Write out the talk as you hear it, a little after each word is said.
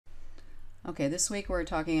Okay, this week we're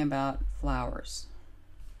talking about flowers.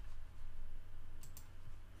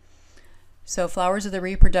 So flowers are the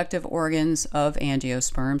reproductive organs of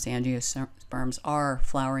angiosperms. Angiosperms are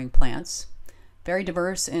flowering plants, very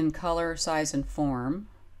diverse in color, size, and form.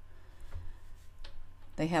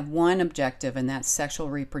 They have one objective, and that's sexual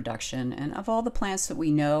reproduction. And of all the plants that we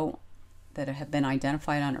know that have been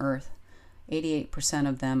identified on Earth, 88%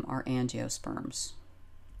 of them are angiosperms.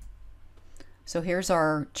 So here's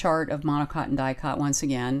our chart of monocot and dicot once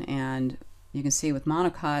again, and you can see with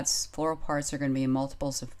monocots, floral parts are going to be in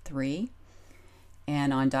multiples of 3,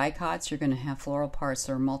 and on dicots you're going to have floral parts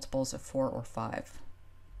that are multiples of 4 or 5.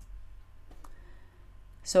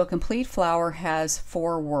 So a complete flower has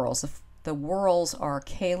 4 whorls. The whorls are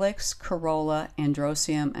calyx, corolla,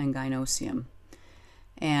 androecium, and gynoecium.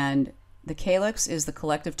 And the calyx is the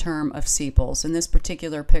collective term of sepals. In this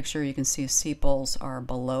particular picture, you can see sepals are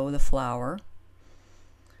below the flower.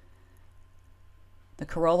 The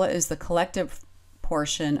corolla is the collective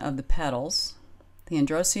portion of the petals. The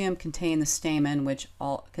androecium contain the stamen, which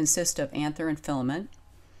all consist of anther and filament.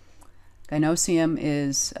 Gynoecium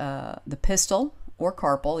is the pistil or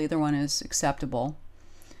carpel, either one is acceptable,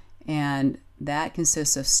 and that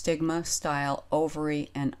consists of stigma, style, ovary,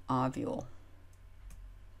 and ovule.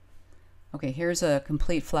 Okay, here's a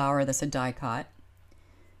complete flower that's a dicot,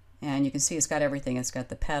 and you can see it's got everything. It's got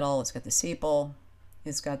the petal, it's got the sepal,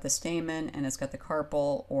 it's got the stamen, and it's got the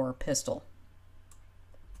carpel or pistil.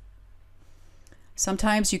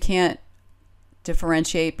 Sometimes you can't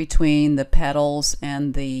differentiate between the petals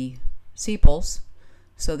and the sepals,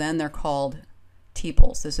 so then they're called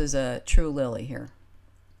tepals. This is a true lily here.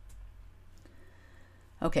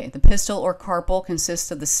 Okay, the pistil or carpel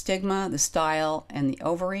consists of the stigma, the style, and the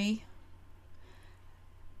ovary.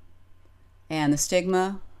 And the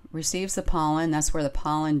stigma receives the pollen. That's where the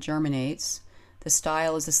pollen germinates. The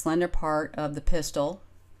style is the slender part of the pistil.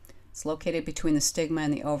 It's located between the stigma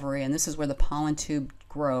and the ovary, and this is where the pollen tube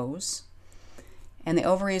grows. And the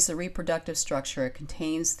ovary is the reproductive structure. It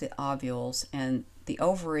contains the ovules, and the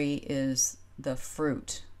ovary is the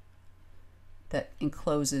fruit that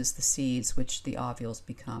encloses the seeds, which the ovules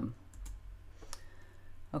become.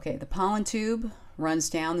 Okay, the pollen tube runs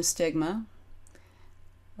down the stigma,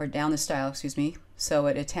 or down the style, excuse me. So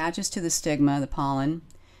it attaches to the stigma, the pollen.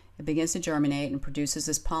 It begins to germinate and produces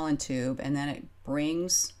this pollen tube, and then it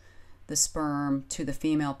brings the sperm to the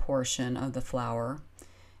female portion of the flower.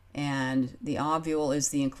 And the ovule is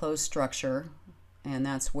the enclosed structure, and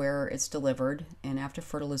that's where it's delivered. And after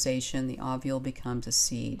fertilization, the ovule becomes a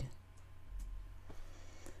seed.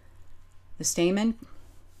 The stamen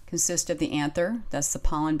consists of the anther. That's the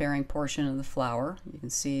pollen-bearing portion of the flower. You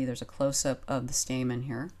can see there's a close-up of the stamen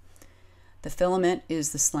here. The filament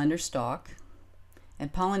is the slender stalk.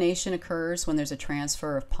 And pollination occurs when there's a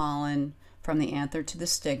transfer of pollen from the anther to the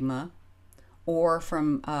stigma, or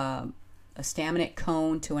from a staminate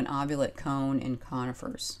cone to an ovulate cone in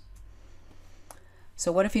conifers.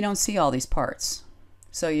 So what if you don't see all these parts?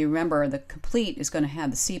 So you remember the complete is going to have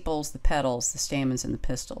the sepals, the petals, the stamens, and the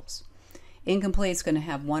pistils. Incomplete is going to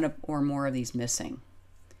have one or more of these missing.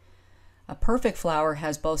 A perfect flower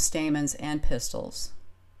has both stamens and pistils.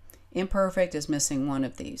 Imperfect is missing one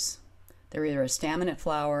of these. They're either a staminate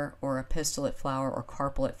flower or a pistillate flower or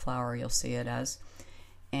carpellate flower, you'll see it as.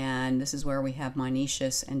 And this is where we have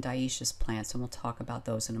monoecious and dioecious plants, and we'll talk about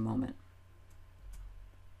those in a moment.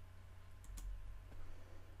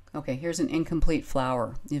 Okay, here's an incomplete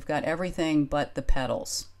flower. You've got everything but the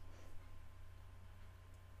petals.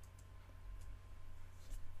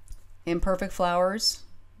 Imperfect flowers,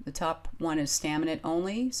 the top one is staminate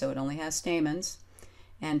only, so it only has stamens,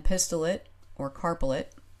 and pistillate or carpellate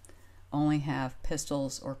only have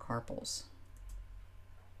pistils or carpels.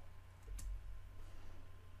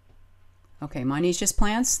 Okay, monoecious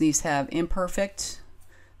plants, these have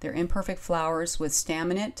they're imperfect flowers with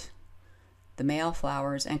staminate, the male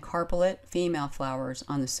flowers, and carpellate, female flowers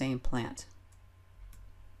on the same plant.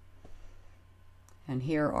 And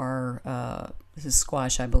here are, this is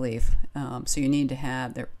squash, I believe. So you need to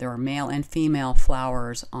have, there are male and female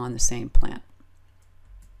flowers on the same plant.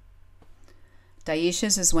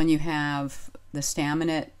 Dioecious is when you have the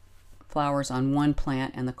staminate flowers on one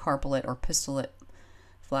plant and the carpellate or pistillate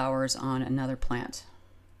flowers on another plant.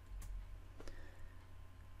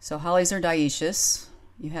 So hollies are dioecious.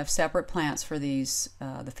 You have separate plants for these,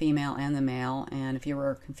 the female and the male, and if you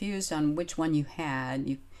were confused on which one you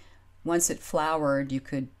had, once it flowered, you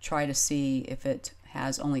could try to see if it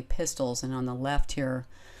has only pistils, and on the left here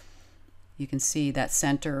you can see that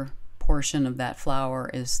center portion of that flower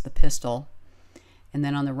is the pistil, and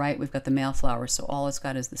then on the right we've got the male flower, so all it's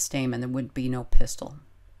got is the stamen. There would be no pistil.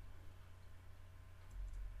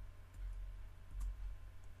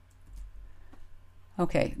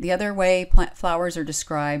 Okay, the other way flowers are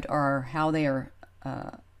described are how they are,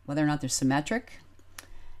 whether or not they're symmetric.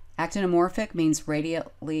 Actinomorphic means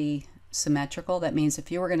radially symmetrical. That means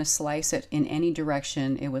if you were going to slice it in any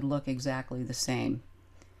direction, it would look exactly the same.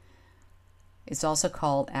 It's also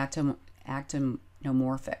called actinomorphic.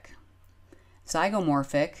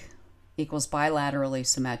 Zygomorphic equals bilaterally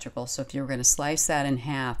symmetrical. So if you were going to slice that in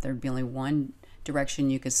half, there'd be only one direction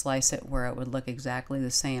you could slice it where it would look exactly the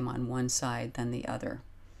same on one side than the other.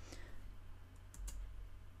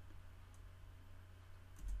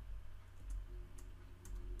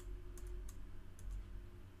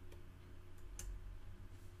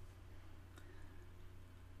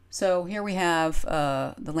 So here we have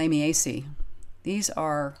the Lamiaceae. These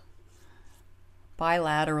are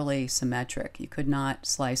bilaterally symmetric. You could not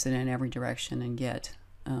slice it in every direction and get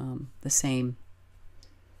the same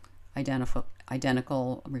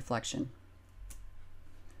identical reflection.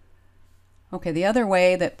 Okay, the other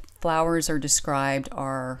way that flowers are described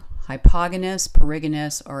are hypogynous,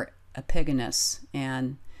 perigynous, or epigynous.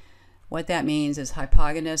 And what that means is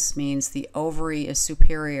hypogynous means the ovary is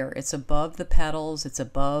superior. It's above the petals, it's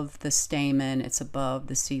above the stamen, it's above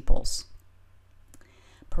the sepals.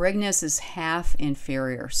 Perigynous is half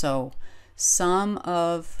inferior. So some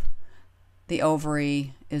of the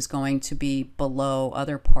ovary is going to be below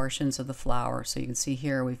other portions of the flower. So you can see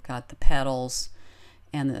here we've got the petals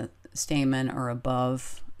and the stamen are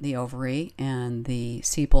above the ovary and the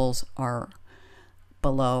sepals are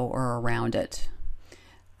below or around it.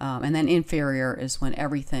 And then inferior is when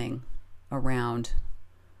everything around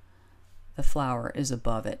the flower is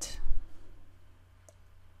above it.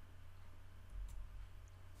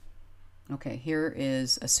 Okay, here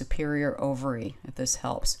is a superior ovary, if this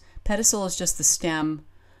helps. Pedicel is just the stem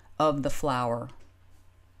of the flower.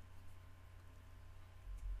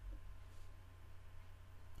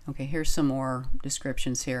 Okay, here's some more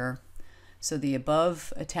descriptions here. So the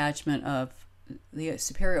above attachment of the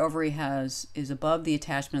superior ovary is above the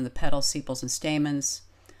attachment of the petals, sepals, and stamens.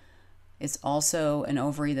 It's also an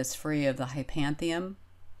ovary that's free of the hypanthium,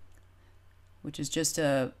 which is just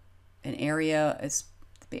an area, it's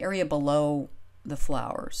the area below the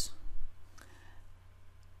flowers.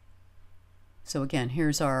 So again,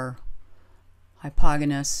 here's our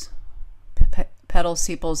hypogynous. Petals,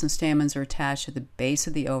 sepals, and stamens are attached at the base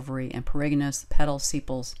of the ovary, and perigynous, petals,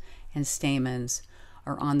 sepals, and stamens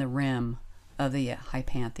are on the rim of the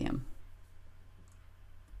hypanthium.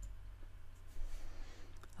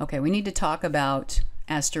 Okay, we need to talk about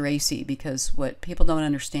Asteraceae because what people don't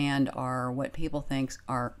understand are what people think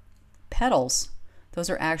are petals. Those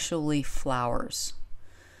are actually flowers.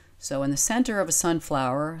 So in the center of a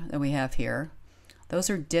sunflower that we have here, those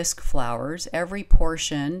are disc flowers. Every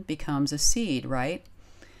portion becomes a seed, right?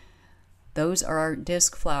 Those are our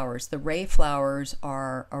disc flowers. The ray flowers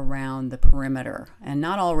are around the perimeter, and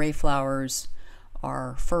not all ray flowers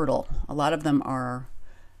are fertile. A lot of them are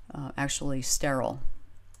actually sterile.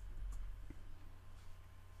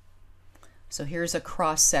 So here's a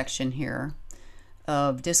cross section here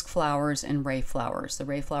of disc flowers and ray flowers. The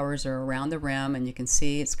ray flowers are around the rim, and you can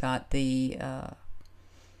see it's got the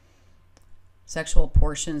sexual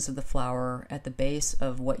portions of the flower at the base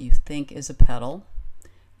of what you think is a petal.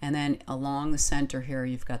 And then along the center here,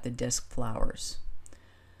 you've got the disc flowers.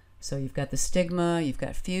 So you've got the stigma, you've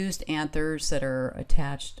got fused anthers that are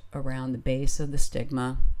attached around the base of the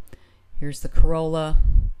stigma. Here's the corolla,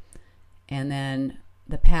 and then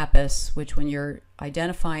the pappus, which when you're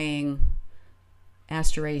identifying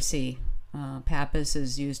Asteraceae, pappus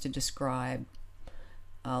is used to describe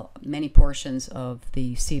many portions of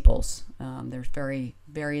the sepals. There's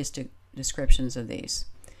various descriptions of these.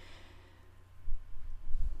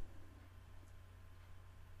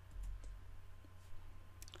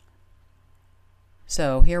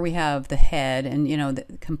 So here we have the head, and you know, the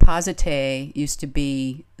Compositae used to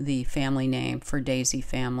be the family name for daisy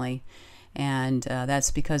family, and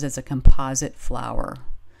that's because it's a composite flower.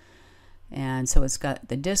 And so it's got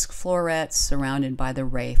the disc florets surrounded by the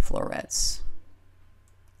ray florets.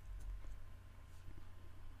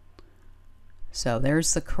 So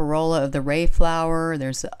there's the corolla of the ray flower,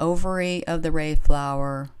 there's the ovary of the ray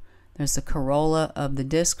flower, there's the corolla of the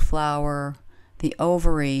disc flower, the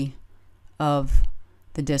ovary of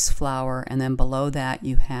the disc flower, and then below that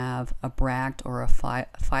you have a bract or a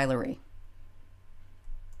phyllory.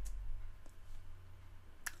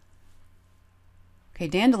 Okay,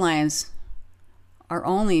 dandelions are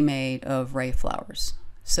only made of ray flowers.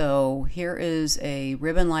 So here is a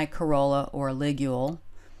ribbon-like corolla or a ligule.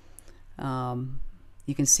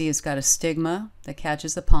 You can see it's got a stigma that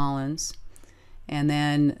catches the pollens, and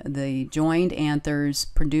then the joined anthers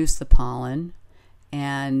produce the pollen,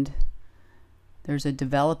 and there's a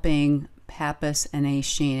developing pappus and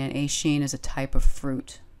achene, and achene is a type of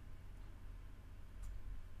fruit.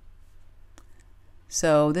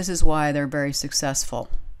 So this is why they're very successful.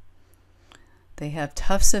 They have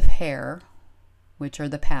tufts of hair, which are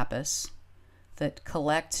the pappus, that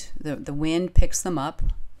collect, the wind picks them up.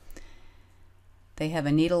 They have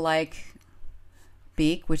a needle-like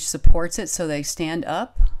beak which supports it so they stand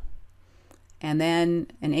up, and then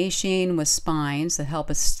an achene with spines that help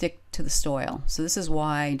us stick to the soil. So this is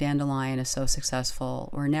why dandelion is so successful.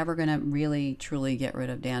 We're never going to really truly get rid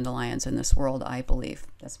of dandelions in this world, I believe.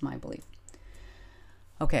 That's my belief.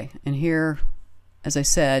 Okay, and here, as I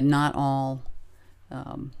said, not all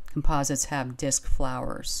composites have disc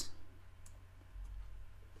flowers.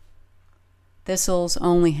 Thistles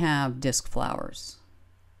only have disc flowers.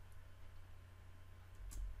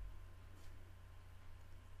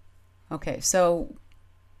 Okay, so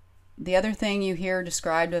the other thing you hear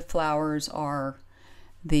described with flowers are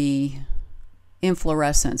the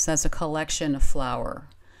inflorescence. That's a collection of flower.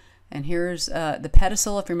 And here's the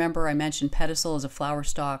pedicel. If you remember, I mentioned pedicel is a flower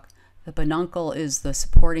stalk. The peduncle is the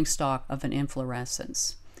supporting stalk of an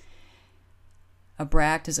inflorescence. A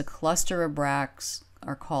bract is a cluster of bracts,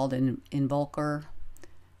 are called an involucre,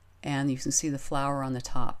 and you can see the flower on the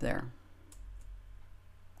top there.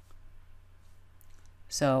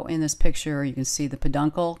 So in this picture, you can see the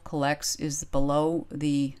peduncle is below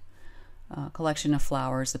the collection of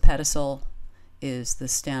flowers. The pedicel is the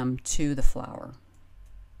stem to the flower.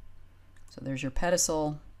 So there's your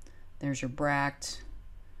pedicel, there's your bract,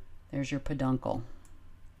 there's your peduncle.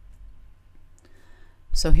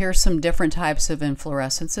 So here's some different types of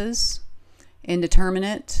inflorescences.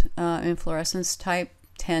 Indeterminate inflorescence type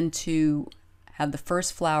tend to have the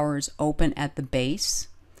first flowers open at the base,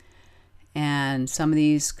 and some of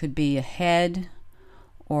these could be a head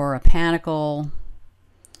or a panicle,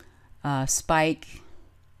 a spike,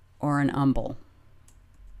 or an umbel.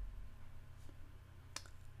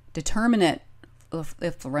 Determinate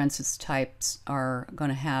inflorescence types are going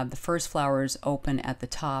to have the first flowers open at the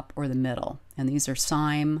top or the middle, and these are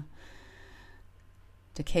cyme,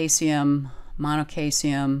 dicacium,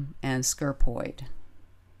 monocacium, and scirpoid.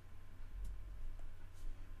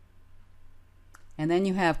 And then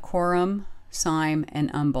you have corum, cyme,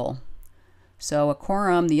 and umbel. So a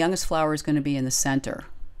corum, the youngest flower is going to be in the center.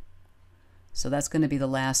 So that's going to be the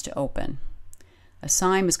last to open. A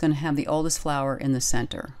cyme is going to have the oldest flower in the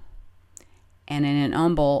center. And in an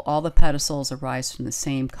umbel, all the pedicels arise from the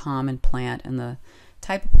same common plant, and the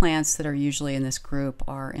type of plants that are usually in this group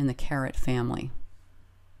are in the carrot family.